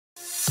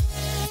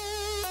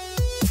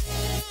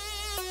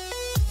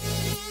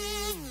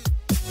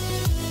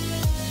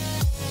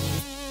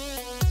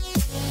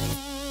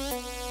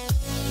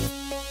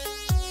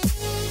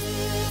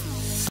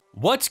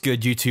What's good,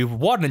 YouTube?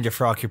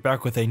 WaterNinjaFrog here,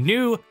 back with a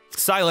new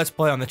side let's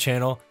play on the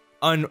channel,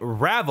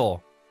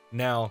 Unravel.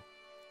 Now,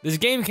 this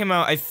game came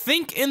out, I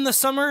think, in the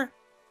summer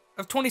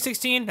of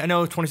 2016. I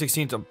know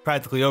 2016 is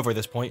practically over at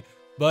this point,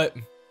 but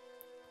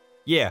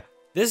yeah,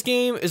 this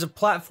game is a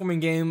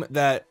platforming game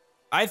that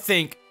I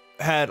think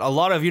had a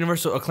lot of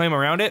universal acclaim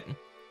around it.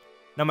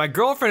 Now, my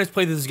girlfriend has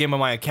played this game on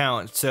my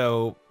account,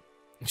 so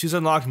she's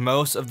unlocked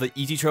most of the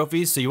easy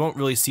trophies, so you won't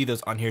really see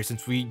those on here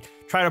since we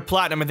try to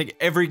platinum, I think,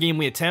 every game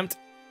we attempt.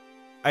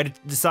 I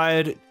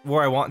decide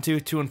where I want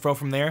to and fro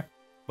from there,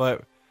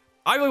 but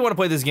I really want to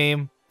play this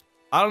game.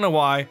 I don't know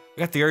why. I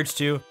got the urge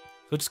to,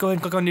 so just go ahead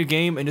and click on new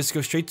game and just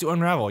go straight to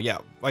Unravel. Yeah,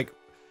 like,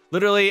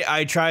 literally,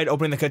 I tried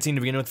opening the cutscene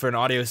to begin with for an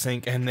audio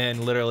sync, and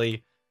then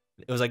literally,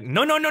 it was like,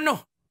 no.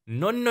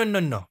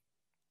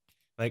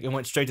 Like, it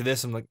went straight to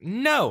this, I'm like,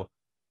 no!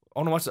 I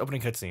want to watch the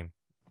opening cutscene.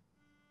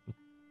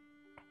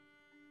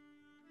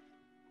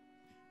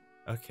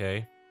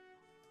 Okay.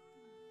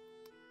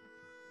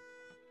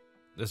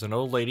 There's an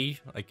old lady,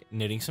 like,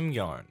 knitting some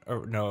yarn.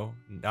 Or, no,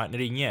 not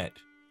knitting yet.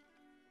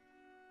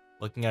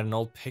 Looking at an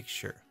old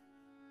picture.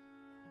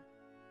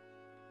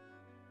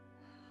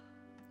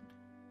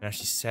 Now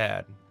she's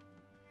sad.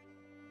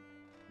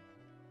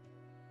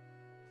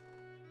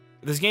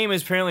 This game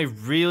is apparently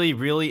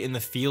really in the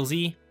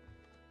feelsy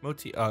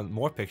motif.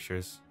 More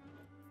pictures.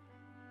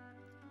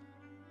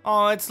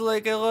 Oh, it's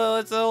like a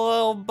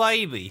little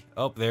baby.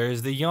 Oh,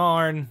 there's the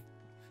yarn.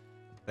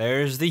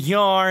 There's the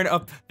yarn.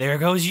 Oh, there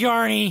goes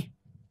Yarny.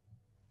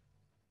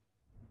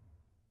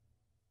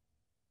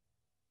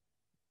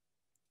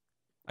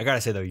 I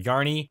gotta say though,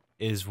 Yarny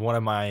is one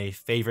of my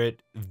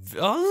favorite.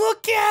 Oh,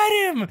 look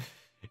at him!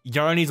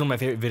 Yarny's one of my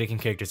favorite video game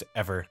characters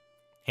ever,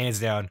 hands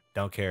down.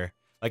 Don't care.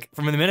 Like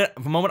from the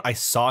moment I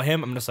saw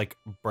him, I'm just like,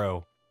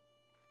 bro,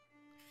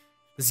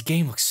 this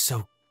game looks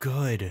so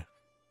good.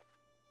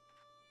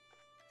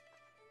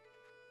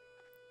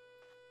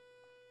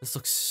 This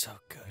looks so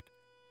good.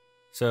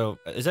 So,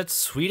 is that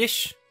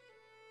Swedish?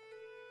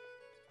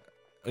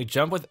 Like,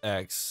 jump with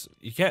X.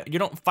 You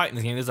don't fight in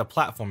this game. This is a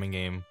platforming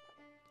game.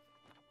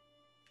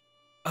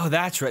 Oh,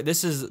 that's right.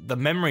 This is the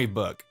memory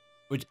book,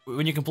 which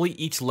when you complete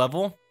each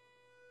level,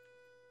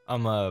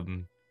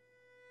 like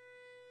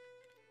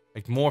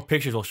more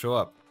pictures will show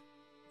up.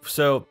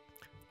 So,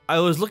 I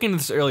was looking at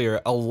this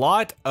earlier. A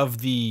lot of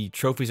the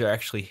trophies are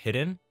actually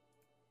hidden.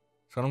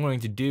 So what I'm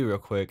going to do real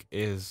quick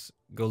is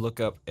go look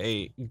up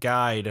a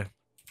guide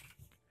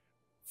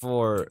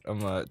for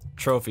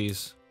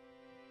trophies.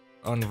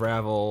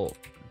 Unravel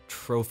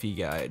trophy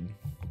guide.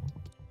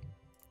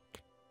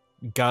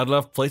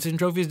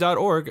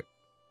 GodLovePlayStationTrophies.org.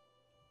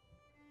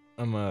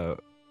 Where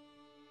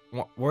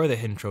are the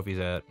hidden trophies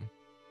at?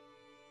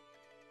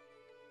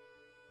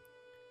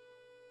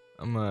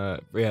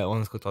 Yeah,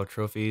 let's click all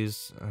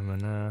trophies.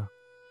 Okay,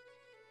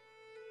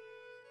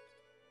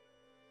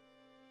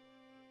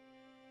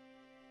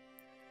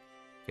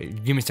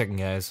 give me a second,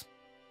 guys.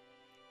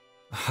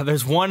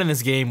 There's one in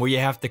this game where you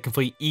have to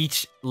complete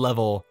each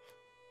level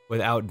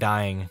without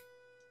dying.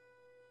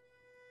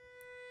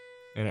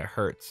 And it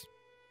hurts.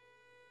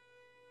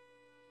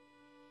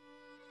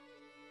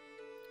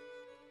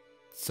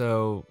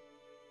 So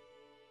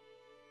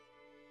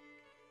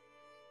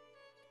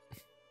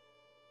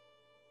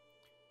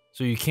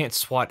you can't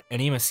swat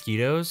any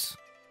mosquitoes?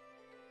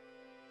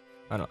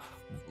 I don't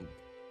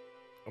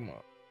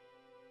know.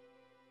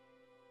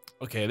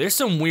 Okay, there's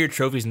some weird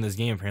trophies in this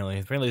game apparently.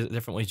 Apparently there's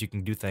different ways you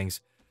can do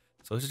things.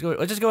 So let's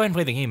just go ahead and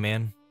play the game,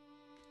 man.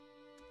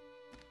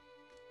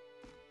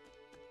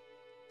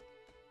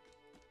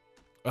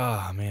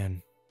 Oh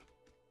man.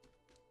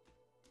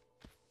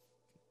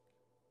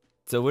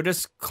 So we're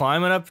just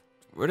climbing up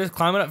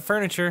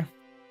furniture.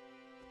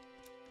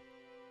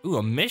 Ooh,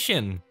 a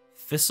mission.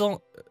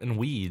 Thistle and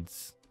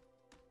weeds.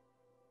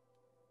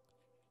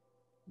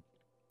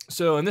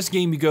 So in this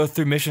game you go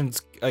through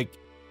missions like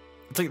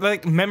it's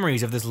like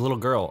memories of this little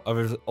girl, of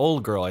this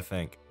old girl, I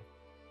think.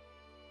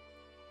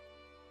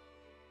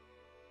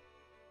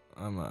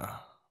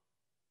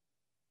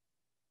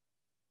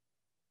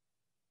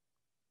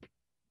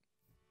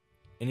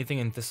 Anything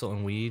in thistle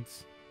and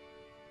weeds?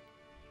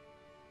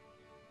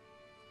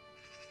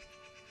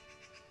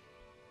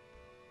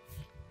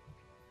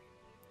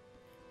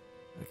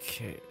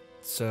 Okay,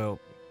 so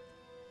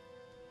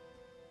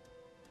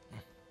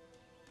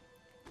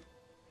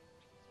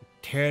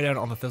tear down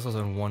all the thistles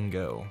in one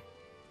go.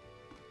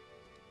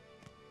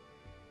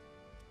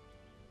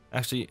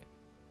 Actually,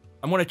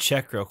 I'm gonna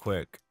check real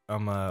quick. I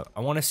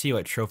want to see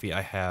what trophy I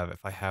have,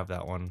 if I have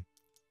that one.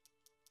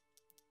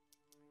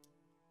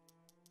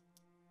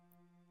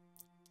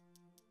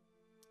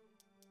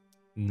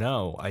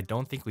 No, I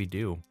don't think we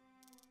do.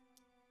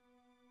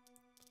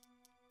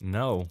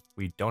 No,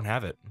 we don't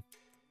have it.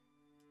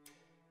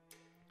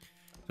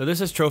 So this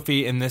is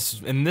trophy in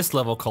this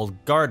level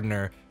called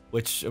Gardener,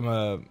 which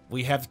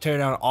we have to tear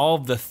down all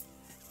of the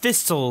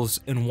thistles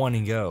in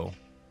one go.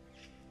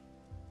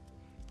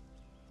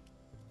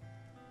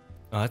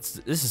 Oh, this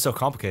is so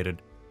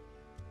complicated.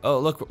 Oh,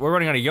 look, we're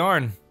running out of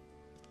yarn.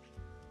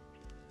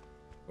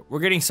 We're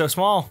getting so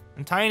small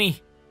and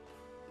tiny.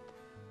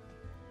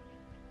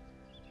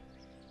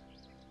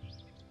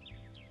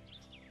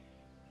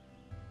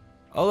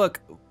 Oh look,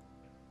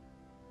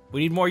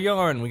 we need more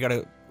yarn. We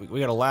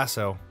gotta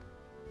lasso.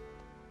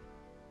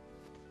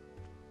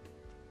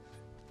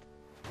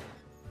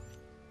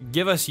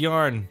 Give us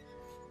yarn.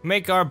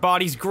 Make our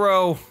bodies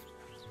grow.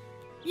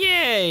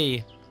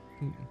 Yay!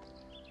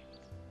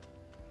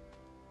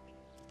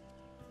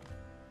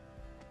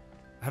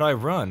 How do I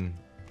run?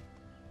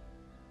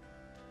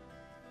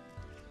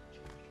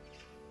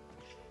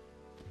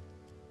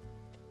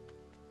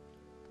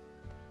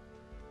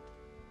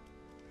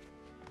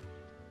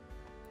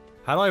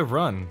 How do I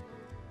run?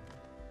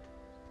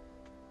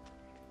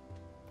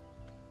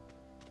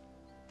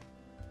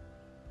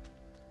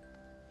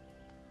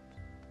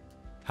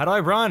 How do I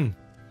run?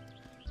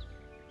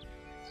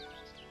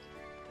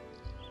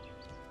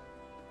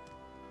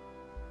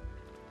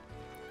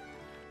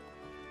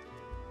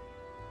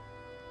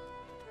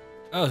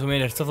 Oh, so we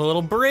made ourselves a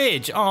little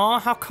bridge. Aw,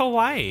 how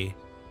kawaii.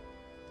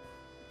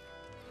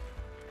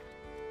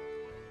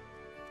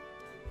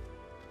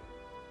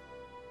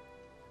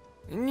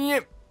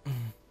 Yep.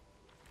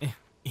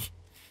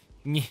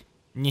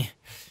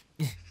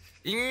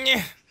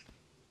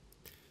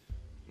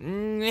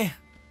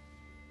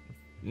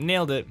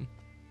 Nailed it.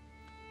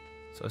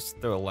 So let's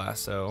throw a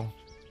lasso.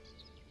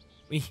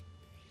 Wee.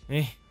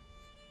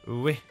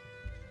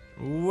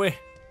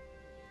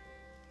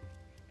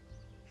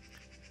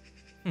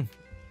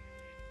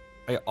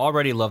 I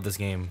already love this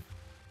game.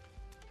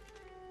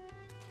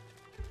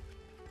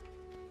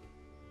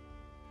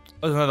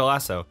 Oh, there's another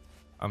lasso.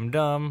 I'm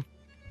dumb.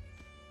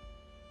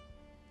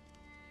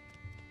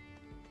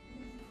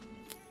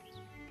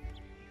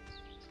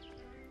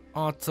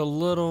 Oh, it's a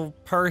little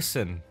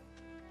person.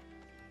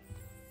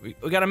 We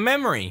got a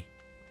memory.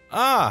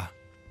 Ah.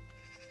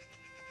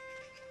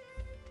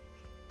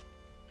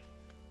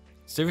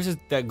 Surfaces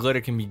that glitter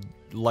can be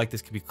like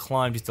this can be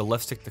climbed. Use the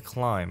left stick to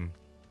climb.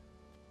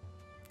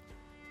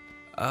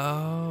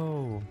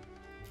 Oh.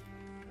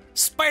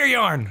 Spider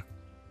yarn.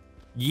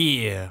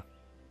 Yeah.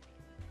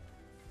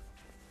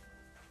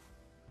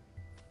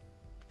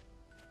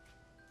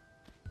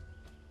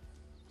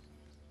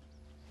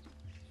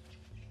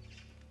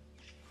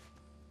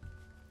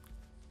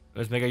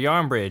 Let's make a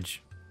yarn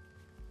bridge.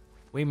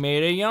 We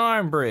made a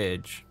yarn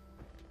bridge.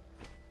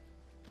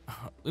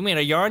 We made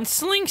a yarn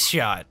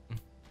slingshot.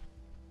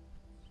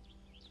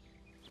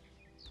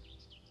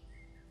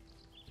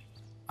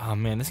 Oh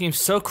man, this game's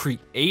so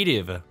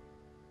creative.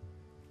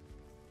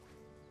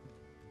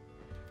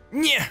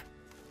 Yeah.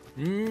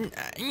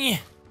 Yeah.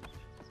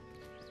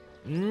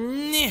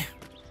 Yeah.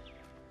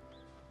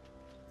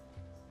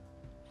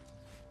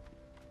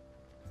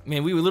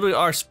 Man, we literally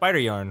are spider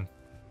yarn.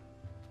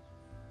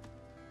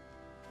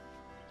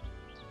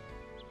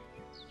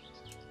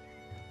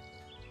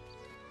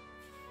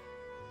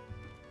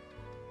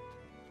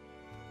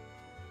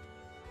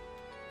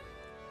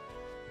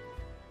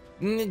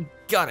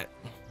 Got it.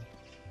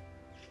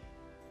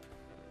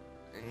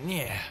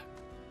 Yeah.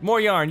 More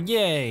yarn,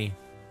 yay.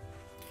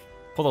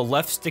 Pull the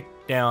left stick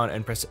down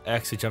and press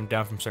X to jump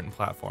down from certain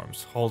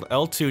platforms. Hold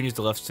L2 and use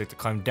the left stick to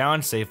climb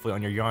down safely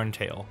on your yarn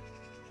tail.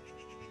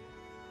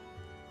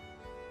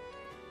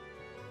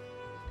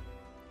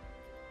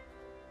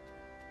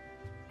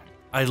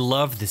 I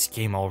love this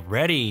game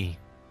already.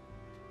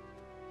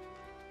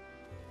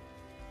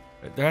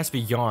 There has to be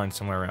yarn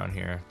somewhere around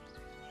here.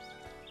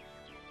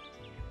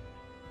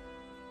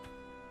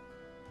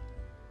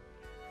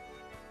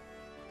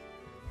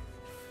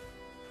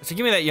 So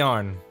give me that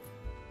yarn.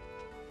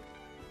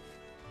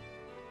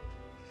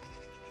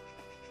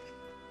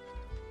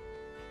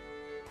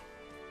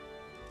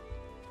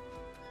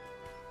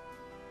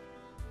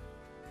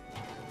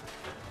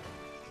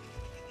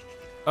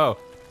 Oh,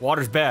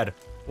 water's bad.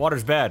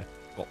 Water's bad.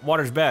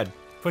 Water's bad.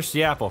 Push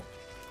the apple.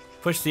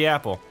 Push the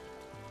apple.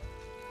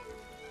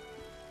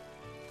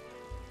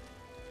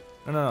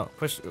 No.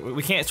 Push.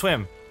 We can't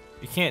swim.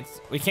 We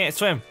can't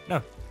swim.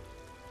 No.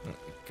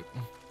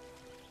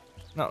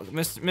 No,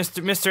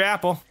 Mr.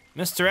 Apple.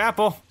 Mr.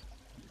 Apple.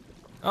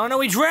 Oh no,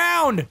 we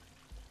drowned!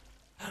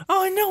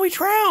 Oh no, we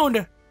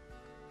drowned!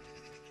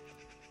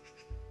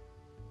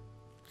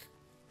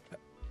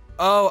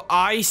 Oh,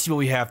 I see what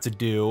we have to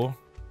do.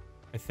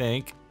 I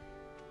think.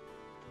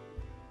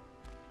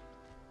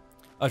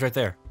 Oh, it's right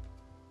there.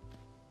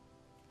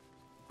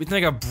 We can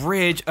make a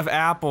bridge of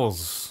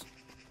apples.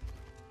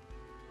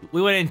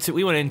 We went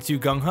into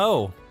gung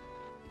ho.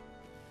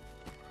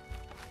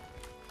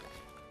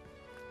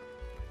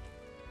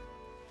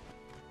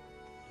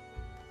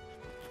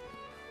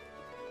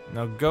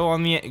 Now go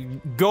on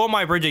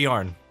my bridge of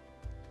yarn.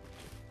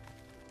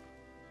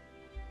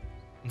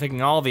 I'm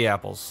taking all the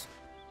apples.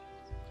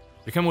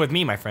 You're coming with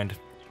me, my friend.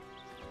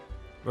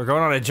 We're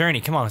going on a journey.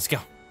 Come on, let's go.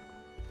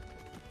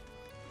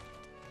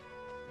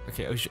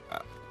 Okay, I'm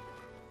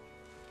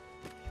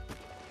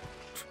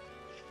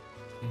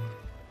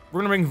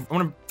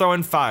gonna throw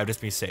in 5 just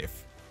to be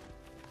safe.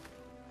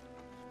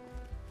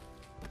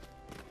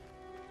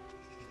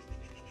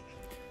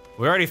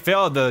 We already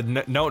failed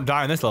the don't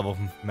die on this level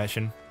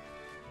mission.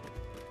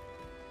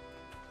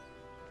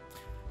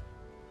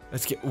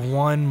 Let's get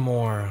one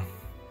more.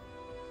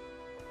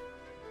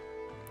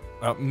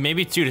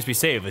 Maybe two, just be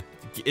safe.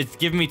 It's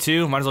giving me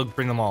two, might as well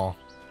bring them all.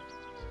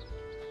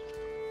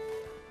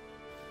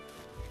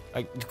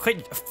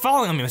 Quit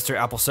following on me, Mr.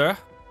 Apple, sir.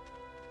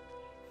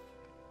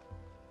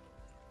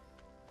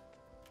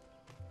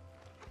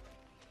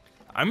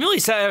 I'm really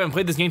sad I haven't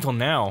played this game till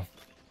now.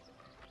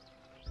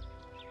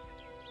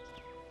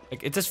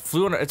 Like, it just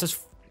flew on, it's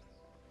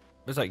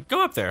like,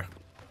 go up there.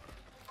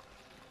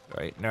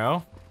 Right,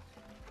 no.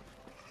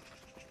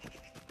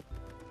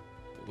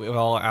 We have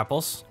all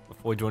apples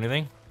before we do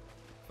anything.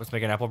 Let's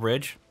make an apple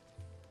bridge.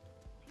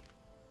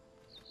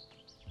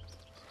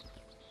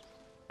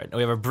 Right, now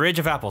we have a bridge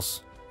of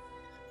apples.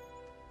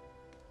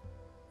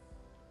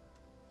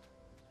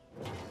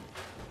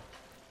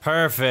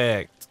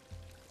 Perfect.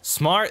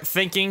 Smart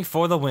thinking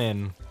for the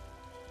win.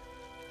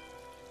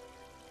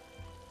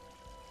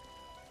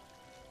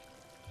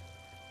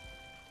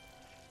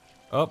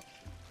 Oh,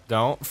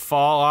 don't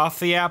fall off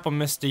the apple,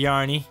 Mr.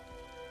 Yarny.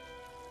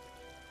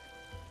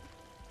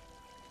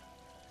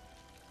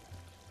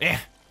 Eh,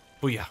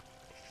 booyah.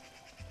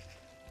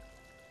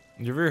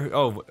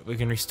 Oh, we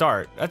can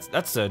restart.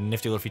 That's a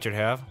nifty little feature to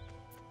have.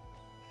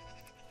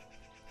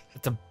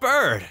 It's a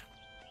bird.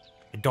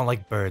 I don't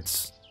like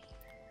birds.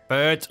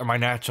 Birds are my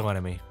natural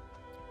enemy.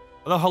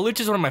 Although Haluch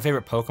is one of my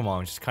favorite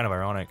Pokemon, which is kind of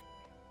ironic.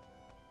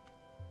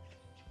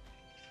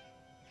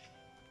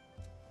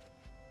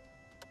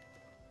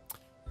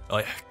 Oh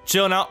yeah,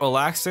 chilling out,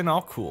 relaxing,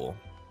 all cool.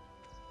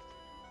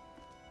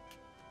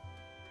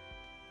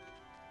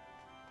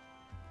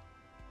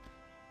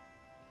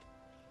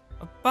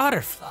 A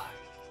butterfly.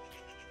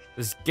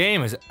 This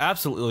game is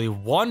absolutely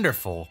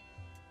wonderful.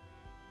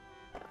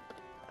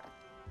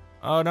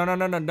 Oh, no,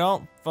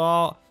 don't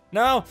fall.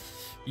 No!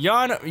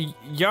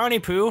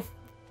 Yarny poo.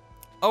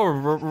 Oh,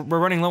 we're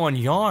running low on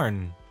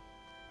yarn.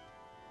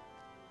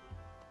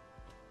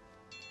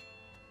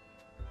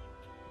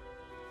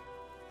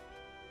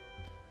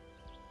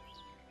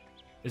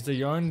 Is the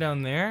yarn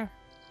down there?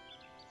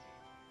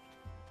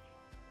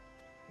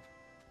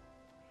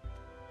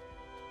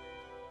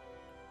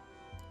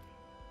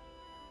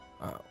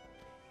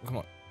 Come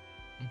on.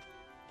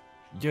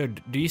 Yo,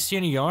 do you see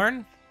any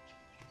yarn?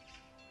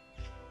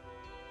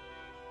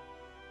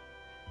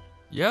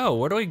 Yo,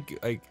 where do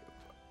I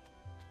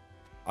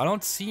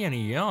don't see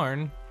any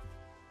yarn.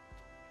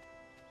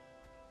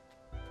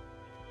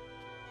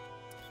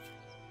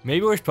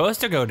 Maybe we're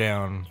supposed to go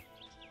down.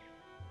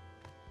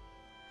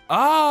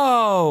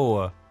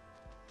 Oh!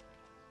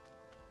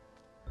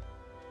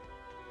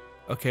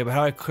 Okay, but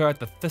how do I clear out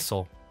the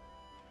thistle?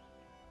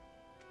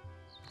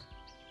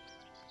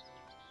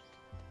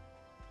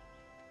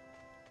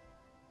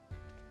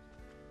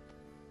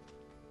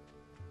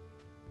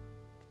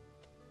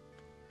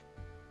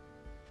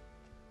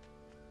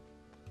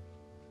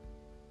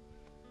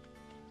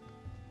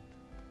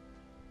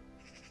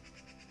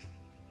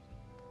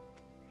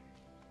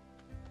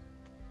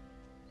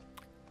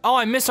 Oh,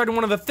 I missed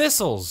one of the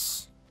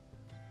thistles.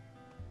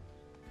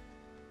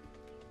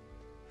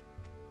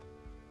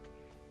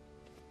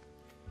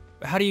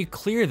 But how do you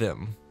clear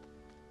them?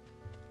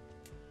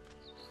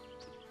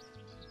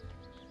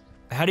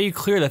 How do you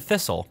clear the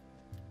thistle?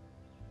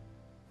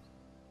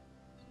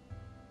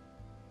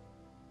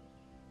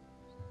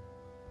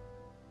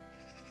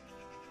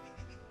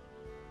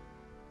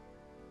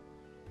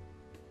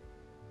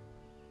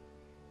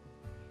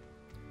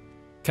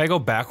 Can I go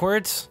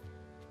backwards?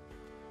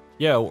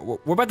 Yeah,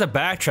 we're about to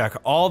backtrack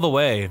all the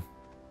way. Is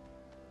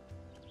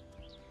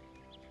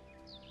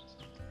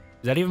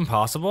that even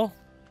possible?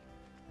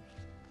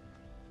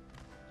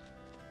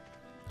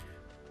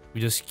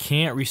 We just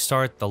can't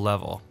restart the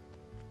level.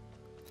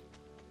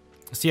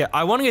 So yeah,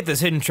 I want to get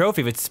this hidden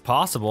trophy if it's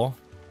possible.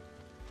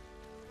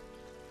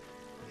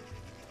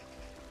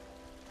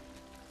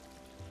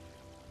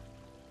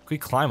 Can we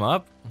climb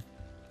up?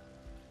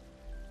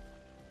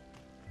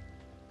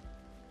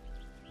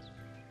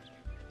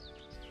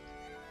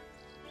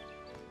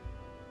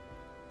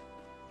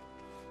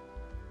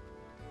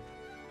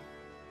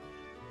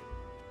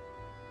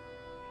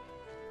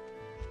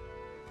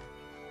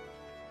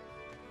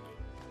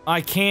 I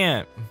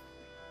can't.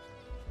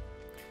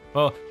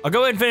 Well, I'll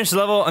go ahead and finish the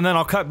level, and then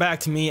I'll cut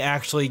back to me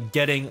actually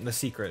getting the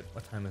secret.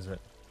 What time is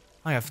it?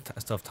 I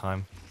still have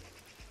time.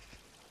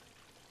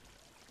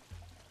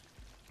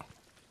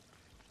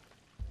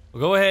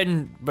 We'll go ahead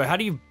and... But how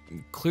do you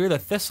clear the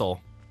thistle?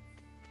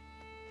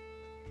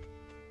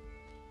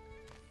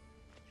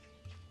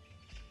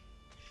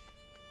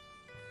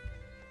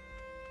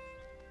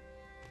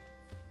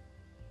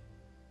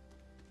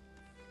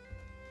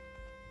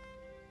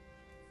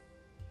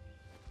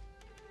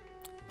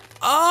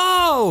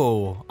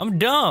 Oh! I'm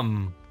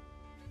dumb.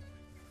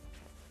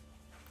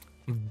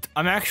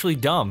 I'm actually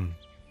dumb.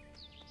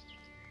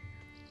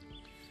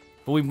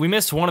 But we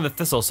missed one of the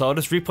thistles, so I'll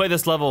just replay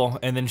this level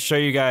and then show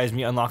you guys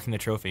me unlocking the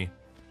trophy.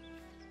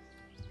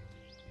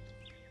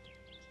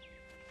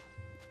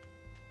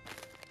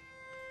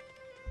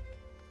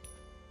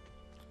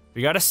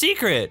 We got a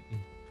secret.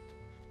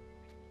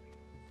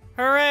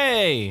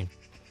 Hooray.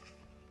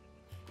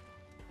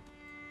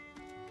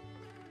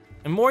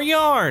 And more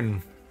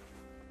yarn.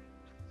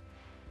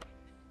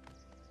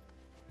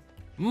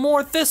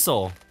 More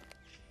thistle.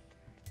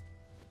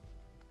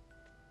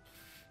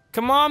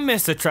 Come on,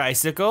 Mr.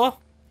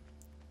 Tricycle.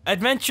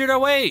 Adventure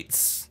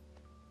awaits.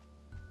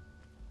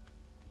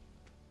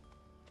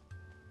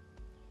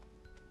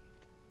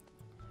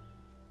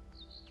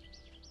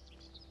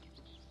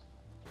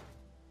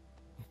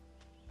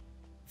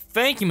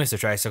 Thank you, Mr.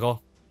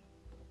 Tricycle.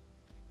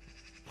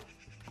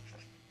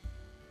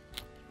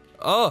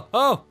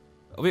 Oh,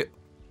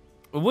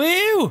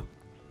 woo!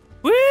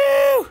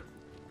 Woo!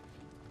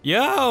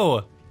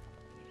 Yo!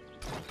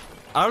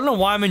 I don't know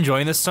why I'm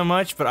enjoying this so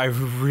much, but I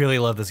really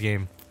love this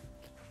game.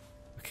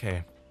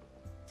 Okay.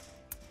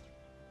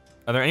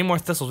 Are there any more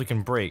thistles we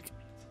can break?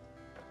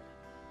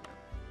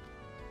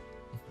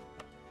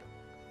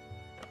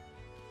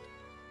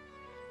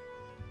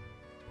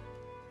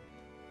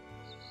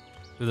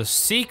 There's a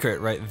secret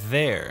right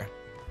there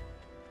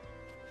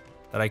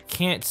that I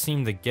can't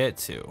seem to get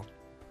to.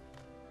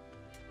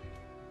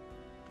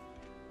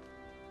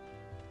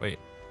 Wait.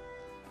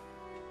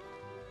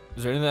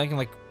 Is there anything I can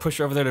like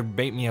push over there to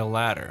bait me a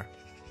ladder?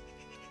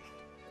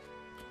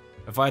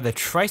 If I had the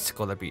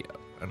tricycle, that'd be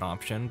an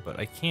option, but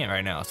I can't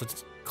right now, so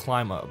let's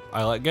climb up.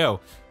 I let go,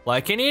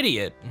 like an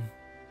idiot.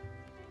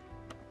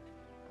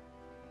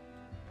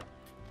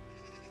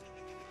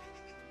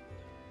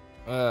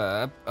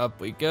 Up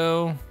we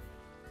go.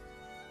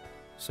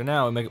 So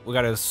now we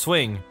gotta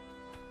swing.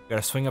 We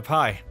gotta swing up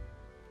high.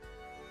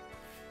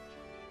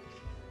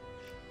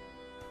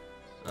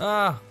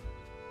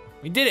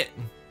 We did it.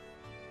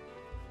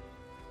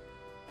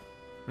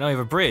 Now we have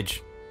a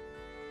bridge.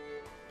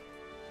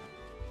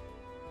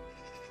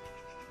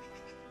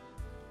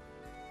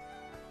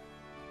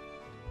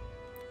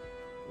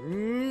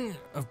 Ooh.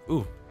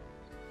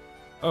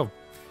 Oh.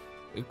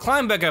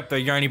 Climb back up there,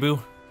 Yarny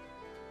Boo.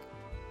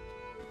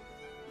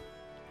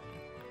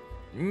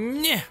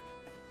 Yeah.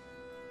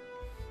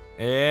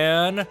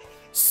 And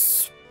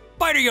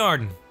spider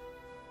yarn.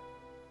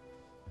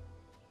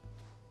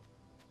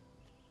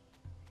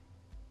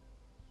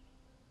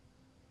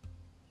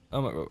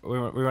 Oh,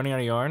 we're running out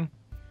of yarn.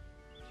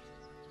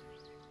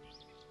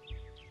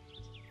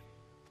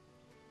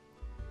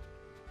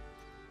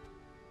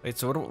 Wait,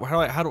 so where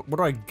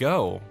do I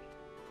go?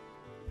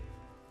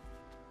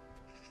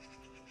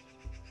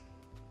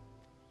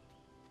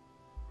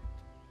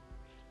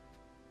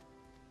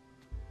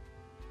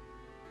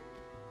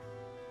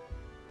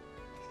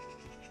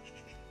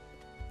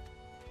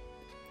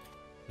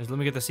 Just let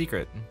me get the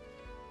secret.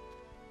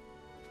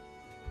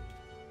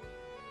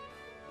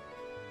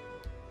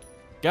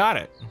 Got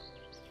it.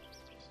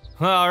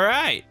 All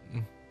right.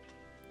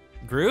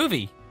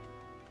 Groovy.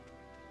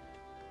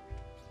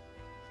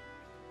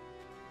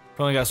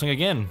 Probably gotta swing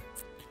again.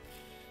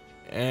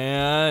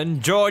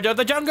 And George of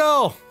the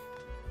Jungle.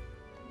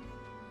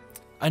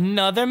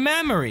 Another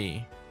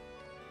memory.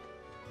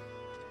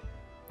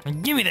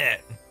 Give me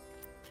that.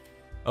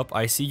 Oh,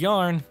 I see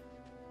yarn.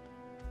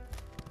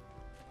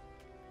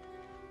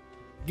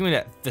 Give me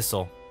that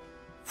thistle.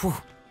 Whew.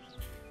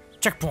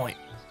 Checkpoint.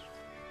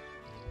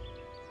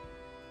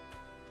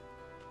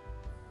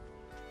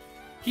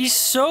 He's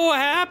so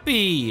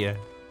happy.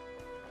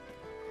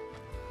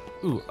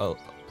 Ooh, oh.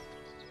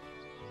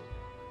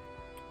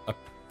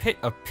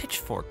 A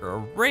pitchfork or a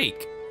rake.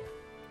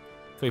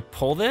 Can we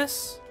pull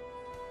this?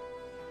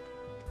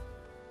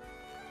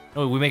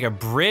 Oh, we make a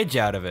bridge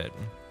out of it.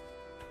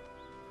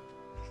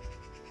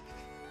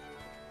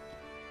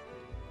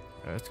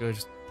 Alright, let's go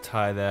just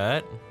tie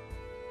that.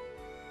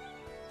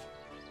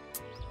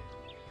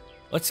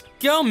 Let's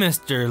go,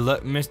 Mr.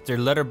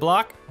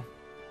 Letterblock.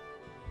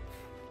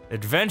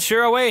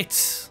 Adventure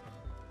awaits.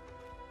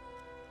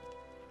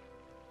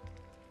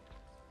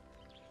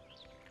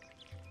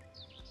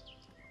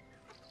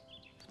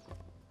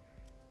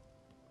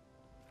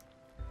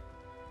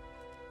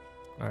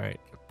 All right,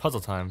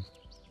 puzzle time.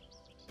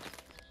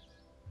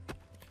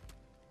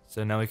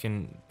 So now we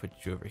can put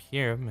you over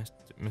here,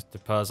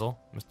 Mr. Puzzle,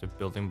 Mr.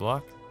 Building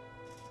Block.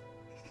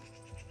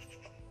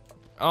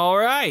 All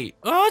right.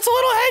 Oh, it's a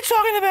little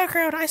hedgehog in the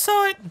background. I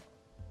saw it.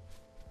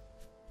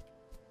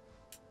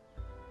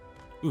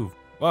 Ooh,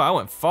 wow, I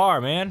went far,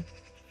 man.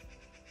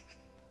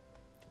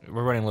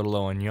 We're running a little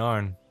low on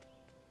yarn.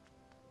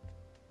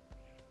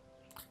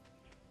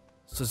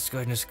 So let's go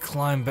ahead and just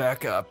climb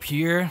back up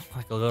here,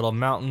 like a little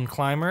mountain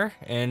climber,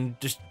 and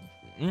just...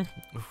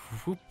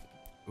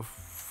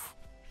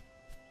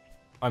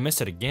 I missed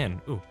it again.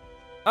 Ooh.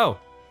 Oh.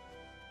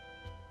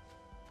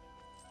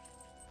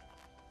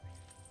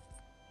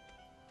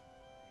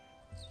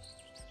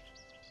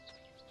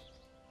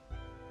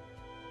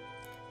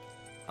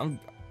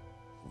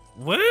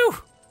 Woo!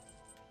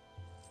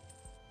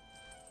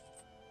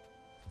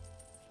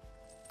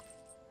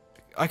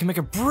 I can make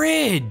a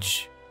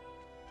bridge!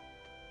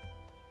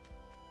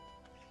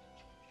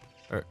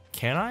 Or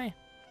can I?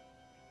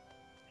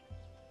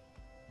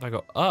 If I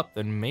go up,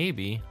 then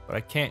maybe, but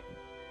I can't.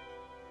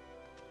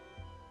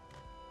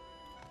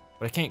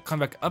 But I can't climb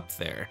back up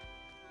there.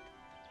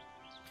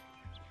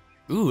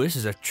 Ooh, this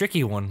is a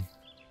tricky one.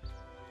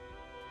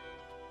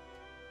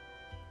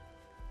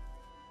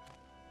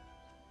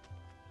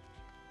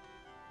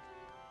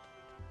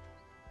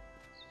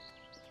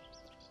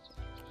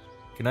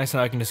 Okay, nice,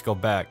 now I can just go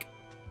back.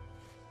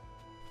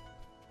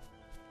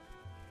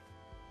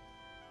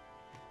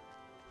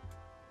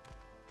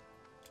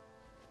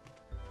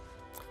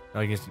 Now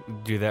I can just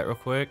do that real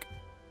quick.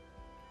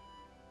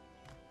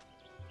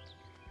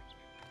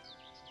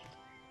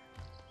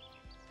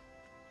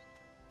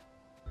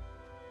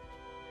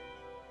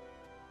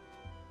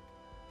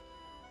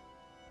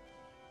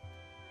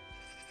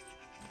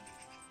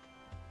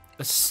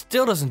 It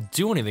still doesn't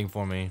do anything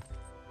for me.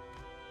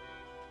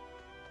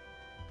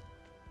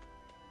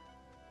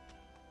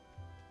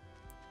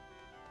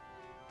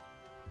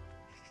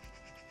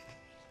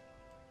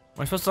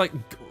 Am I supposed to like...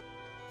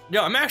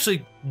 Yo, I'm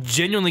actually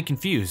genuinely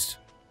confused.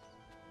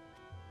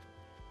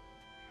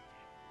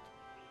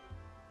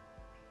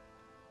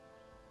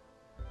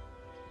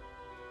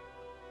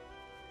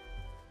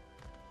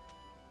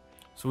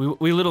 So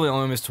we literally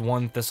only missed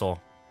one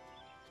thistle.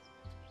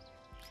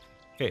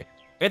 Okay,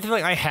 I feel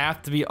like I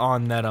have to be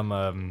on that I'm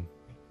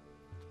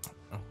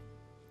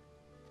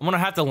gonna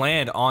have to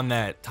land on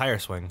that tire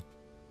swing.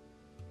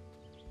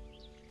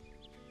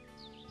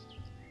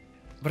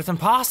 But it's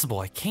impossible,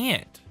 I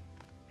can't.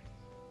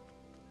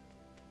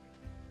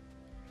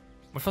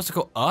 Am I supposed to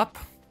go up?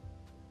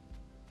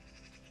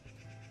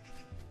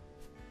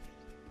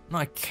 No,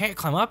 I can't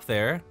climb up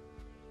there.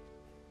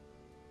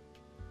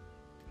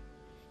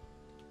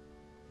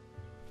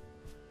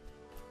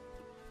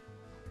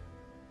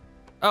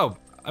 Oh,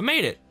 I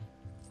made it.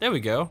 There we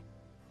go.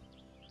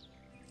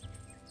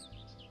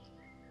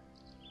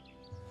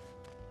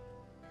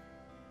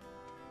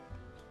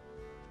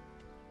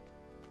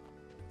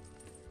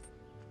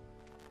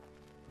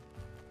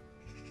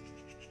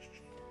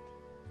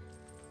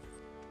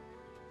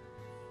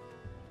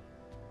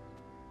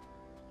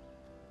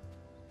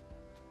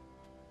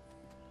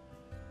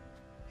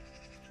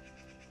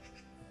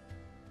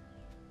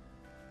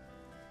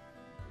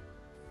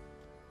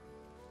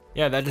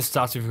 Yeah, that just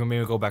stops me from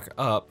being able to go back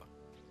up.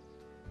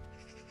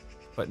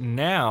 But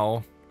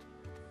now...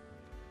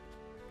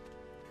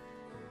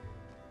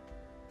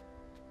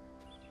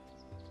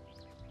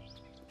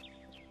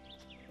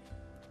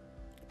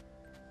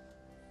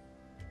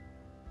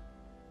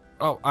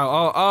 Oh,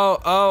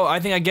 I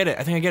think I get it.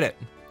 I think I get it.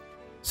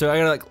 So I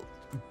gotta like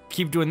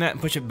keep doing that and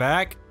push it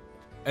back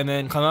and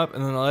then climb up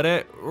and then let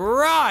it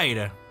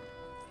ride.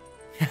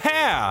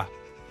 Yeah.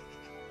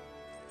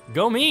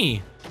 Go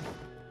me.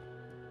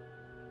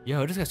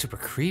 Yo, this got super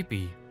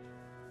creepy.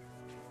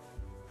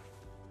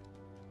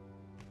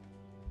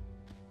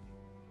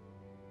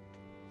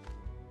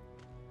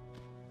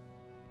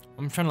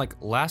 I'm trying to like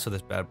lasso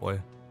this bad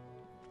boy.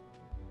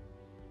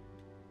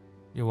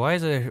 Yeah, why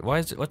is it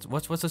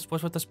what's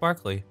with the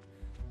sparkly?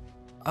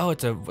 Oh,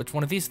 it's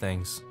one of these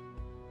things.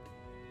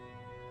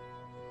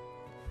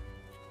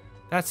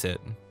 That's it.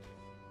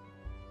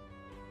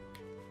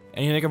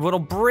 And you make a little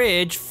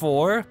bridge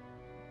for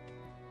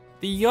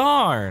the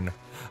yarn.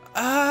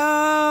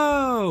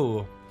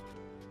 Oh!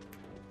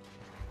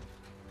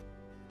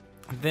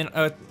 Then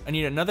I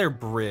need another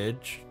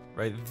bridge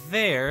right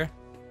there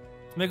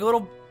to make a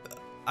little...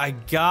 I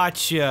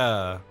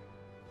gotcha.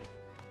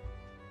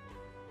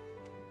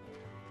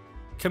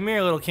 Come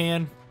here, little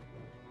can.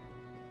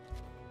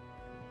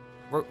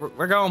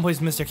 We're going, please,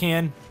 Mr.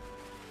 Can.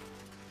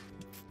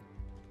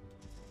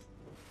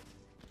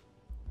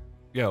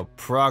 Yo,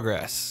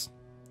 progress.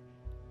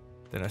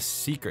 Then a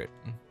secret.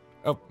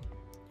 Oh.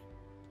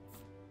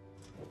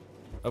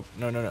 Oh,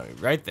 no.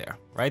 Right there,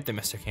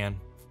 Mr. Can.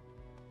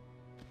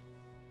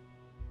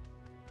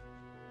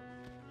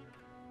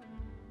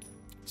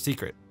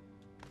 Secret.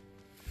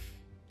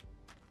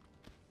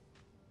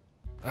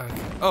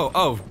 Okay.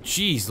 Oh,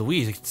 jeez,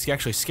 Louise, it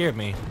actually scared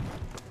me.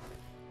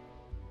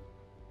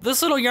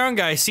 This little yarn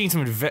guy has seen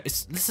some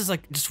this is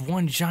like just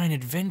one giant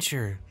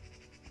adventure.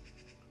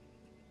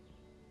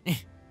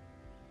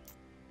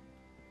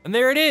 And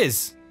there it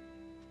is.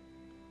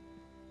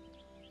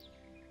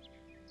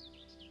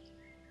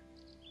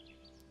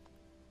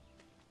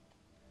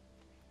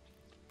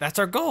 That's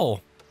our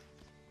goal.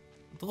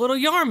 The little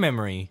yarn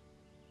memory.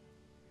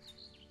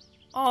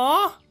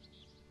 Aw.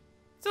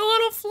 It's a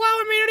little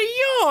flower made out of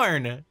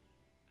yarn.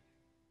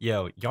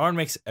 Yo, yarn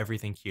makes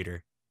everything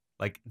cuter.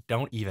 Like,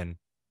 don't even.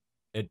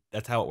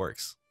 That's how it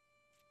works.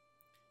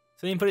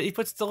 So he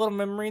puts the little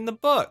memory in the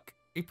book.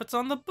 He puts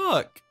on the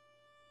book.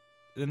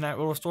 Then that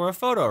will store a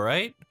photo,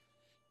 right?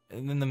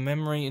 And then the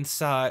memory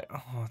inside.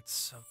 Oh,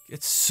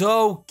 it's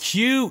so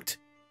cute.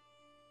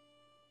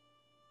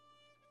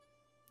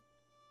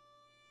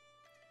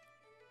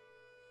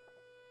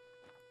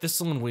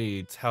 Thistle and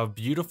weeds, how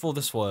beautiful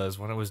this was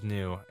when it was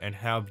new, and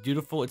how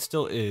beautiful it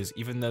still is,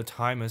 even though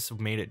time has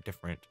made it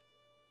different.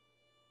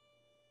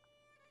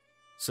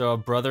 So a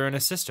brother and a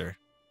sister.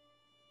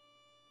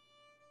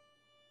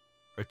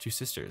 Or two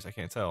sisters, I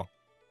can't tell.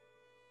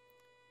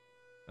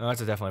 Oh,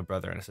 that's definitely a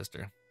brother and a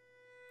sister.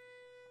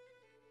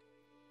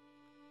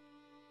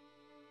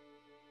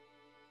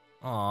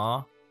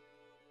 Aw.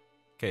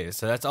 Okay,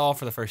 so that's all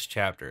for the first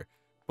chapter.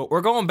 But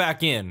we're going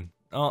back in.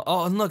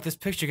 Oh, and look, this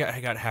picture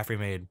got half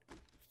remade.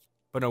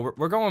 But no,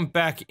 we're going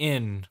back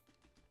in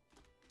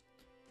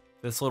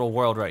this little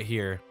world right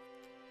here.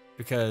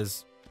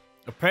 Because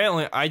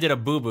apparently I did a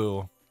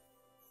boo-boo.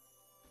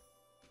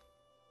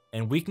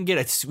 And we can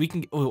get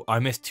oh, I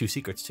missed 2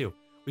 secrets too.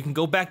 We can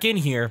go back in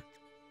here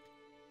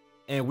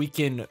and we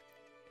can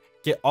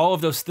get all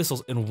of those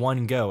thistles in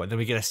one go, and then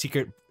we get a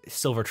secret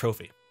silver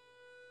trophy.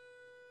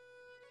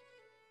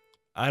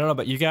 I don't know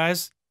about you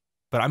guys,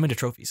 but I'm into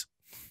trophies.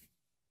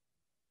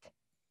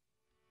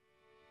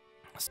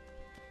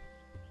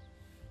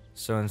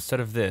 So instead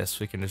of this,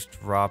 we can just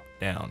drop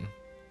down.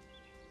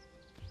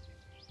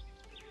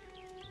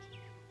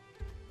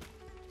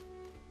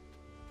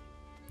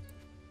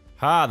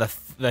 Ha,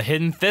 the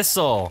hidden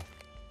thistle.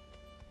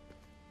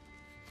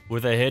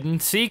 With a hidden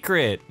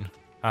secret.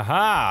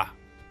 Aha.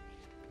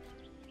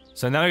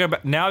 So now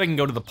we can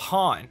go to the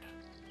pond.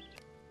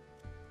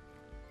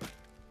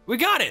 We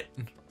got it.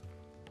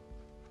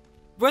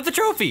 We're at the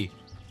trophy.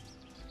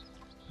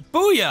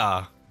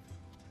 Booyah.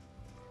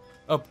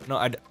 Oh,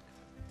 no,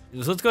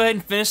 so let's go ahead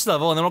and finish the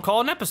level and then we'll call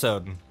it an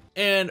episode.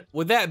 And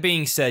with that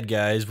being said,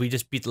 guys, we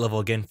just beat the level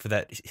again for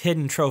that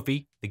hidden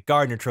trophy, the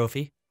gardener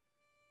trophy.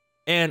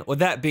 And with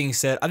that being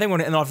said, I think we're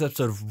gonna end off the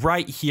episode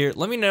right here.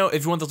 Let me know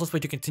if you want this Let's Play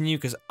to continue,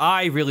 because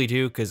I really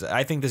do, because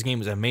I think this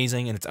game is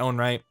amazing in its own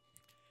right.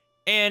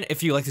 And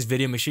if you like this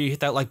video, make sure you hit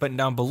that like button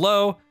down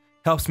below.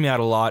 Helps me out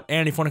a lot.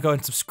 And if you want to go ahead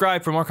and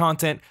subscribe for more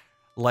content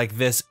like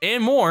this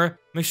and more,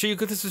 make sure you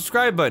click the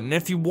subscribe button.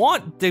 If you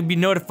want to be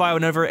notified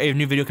whenever a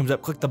new video comes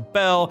up, click the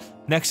bell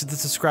next to the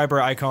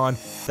subscriber icon.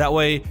 That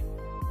way,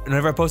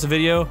 whenever I post a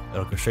video,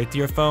 it'll go straight to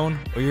your phone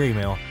or your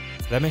email.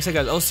 So that makes sense,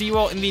 guys. I'll see you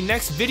all in the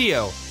next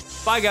video.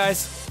 Bye,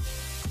 guys.